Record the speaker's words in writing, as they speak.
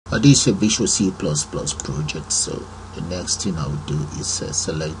This is a Visual C++ project, so the next thing I will do is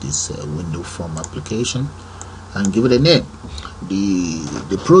select this window form application and give it a name.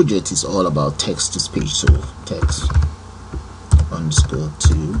 The project is all about text to speech, so text underscore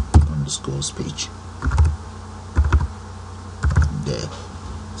to underscore speech there.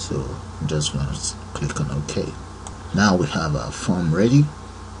 So I'm just going to click on OK. Now we have our form ready.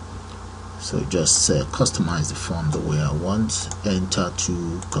 So just customize the form the way I want. Enter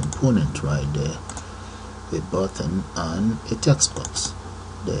two components right there, a button and a text box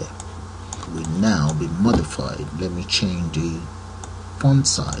there. Will now be modified. Let me change the font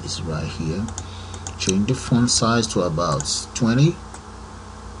size right here. Change the font size to about 20.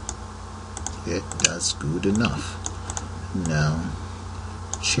 Yeah, that's good enough. Now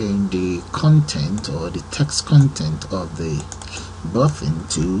change the content or the text content of the button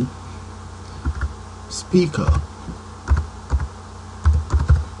to speaker.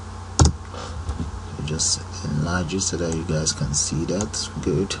 Just enlarge it so that you guys can see that.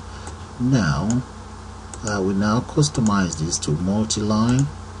 Good. Now I will now customize this to multi-line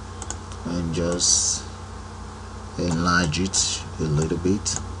and just enlarge it a little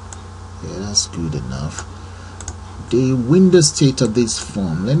bit. Yeah, that's good enough. The window state of this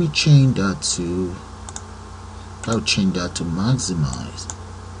form, let me change that to, I'll change that to maximize.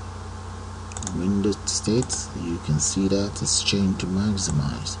 Window state, you can see that it's changed to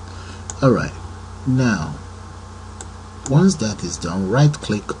maximize. Alright, now once that is done, right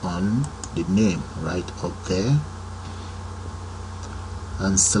click on the name right up there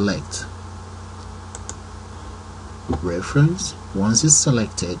and select reference. Once it's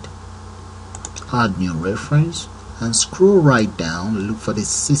selected, add new reference and scroll right down, look for the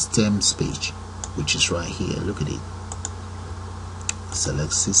system speech, which is right here. Look at it.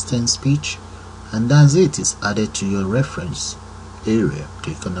 Select system speech, and that's it. It's added to your reference area.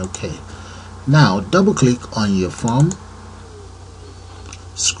 Click on OK. Now double click on your form,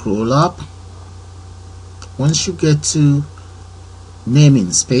 scroll up. Once you get to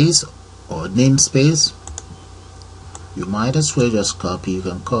naming space or namespace, you might as well just copy. You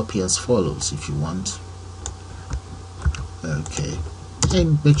can copy as follows if you want. Okay,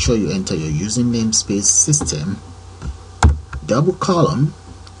 and make sure you enter your using namespace system, double column,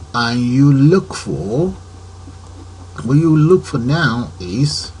 and you look for, what you look for now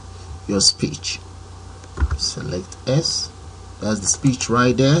is your speech. Select S, that's the speech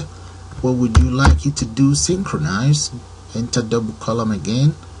right there. What would you like it to do? Synchronize. Enter double column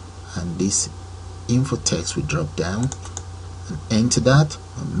again, and this info text will drop down, and enter that,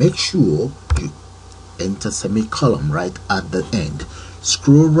 and make sure you enter semicolon right at the end.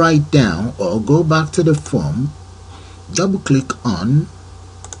 Scroll right down or go back to the form, double click on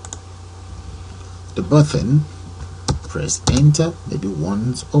the button, press enter maybe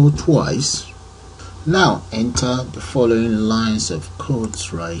once or twice. Now enter the following lines of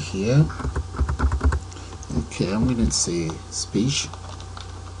codes right here. Okay, I'm going to say speech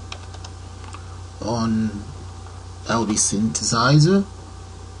on Speech Synthesizer.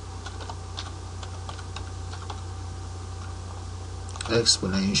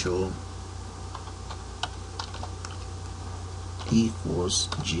 Exponential equals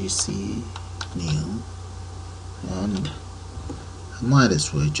GC new, and I might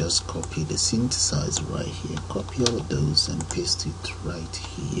as well just copy the synthesizer right here. Copy all of those and paste it right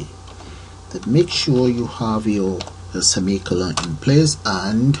here. Then make sure you have your semicolon in place,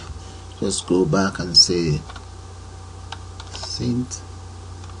 and just go back and say synth,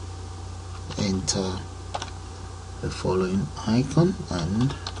 enter the following icon,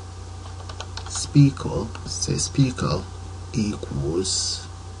 and speaker, say speaker equals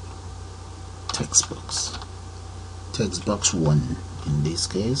text box 1 in this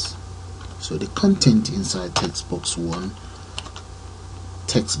case. So the content inside text box 1,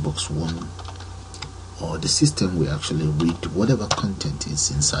 or the system will actually read whatever content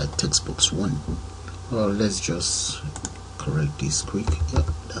is inside text box 1. Well, let's just correct this quick. Yep,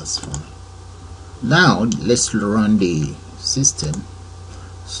 that's fine. Now let's run the system.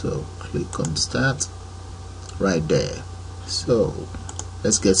 So click on start right there. So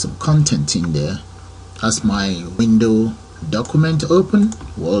let's get some content in there. As my window document open,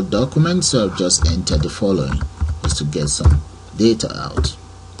 Word document, so I'll just enter the following just to get some data out.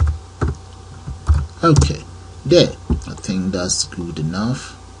 Okay, there, I think that's good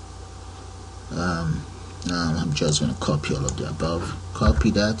enough. Now I'm just going to copy all of the above,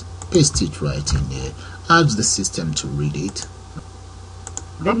 copy that, paste it right in there, ask the system to read it.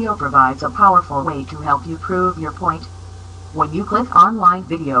 Video provides a powerful way to help you prove your point. When you click online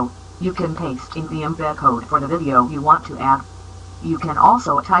video, you can paste in the embed code for the video you want to add. You can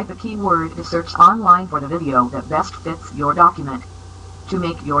also type a keyword to search online for the video that best fits your document. To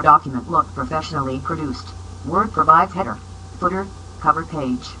make your document look professionally produced, Word provides header, footer, cover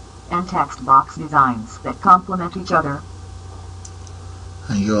page, and text box designs that complement each other.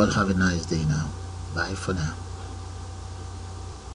 And you all have a nice day now. Bye for now.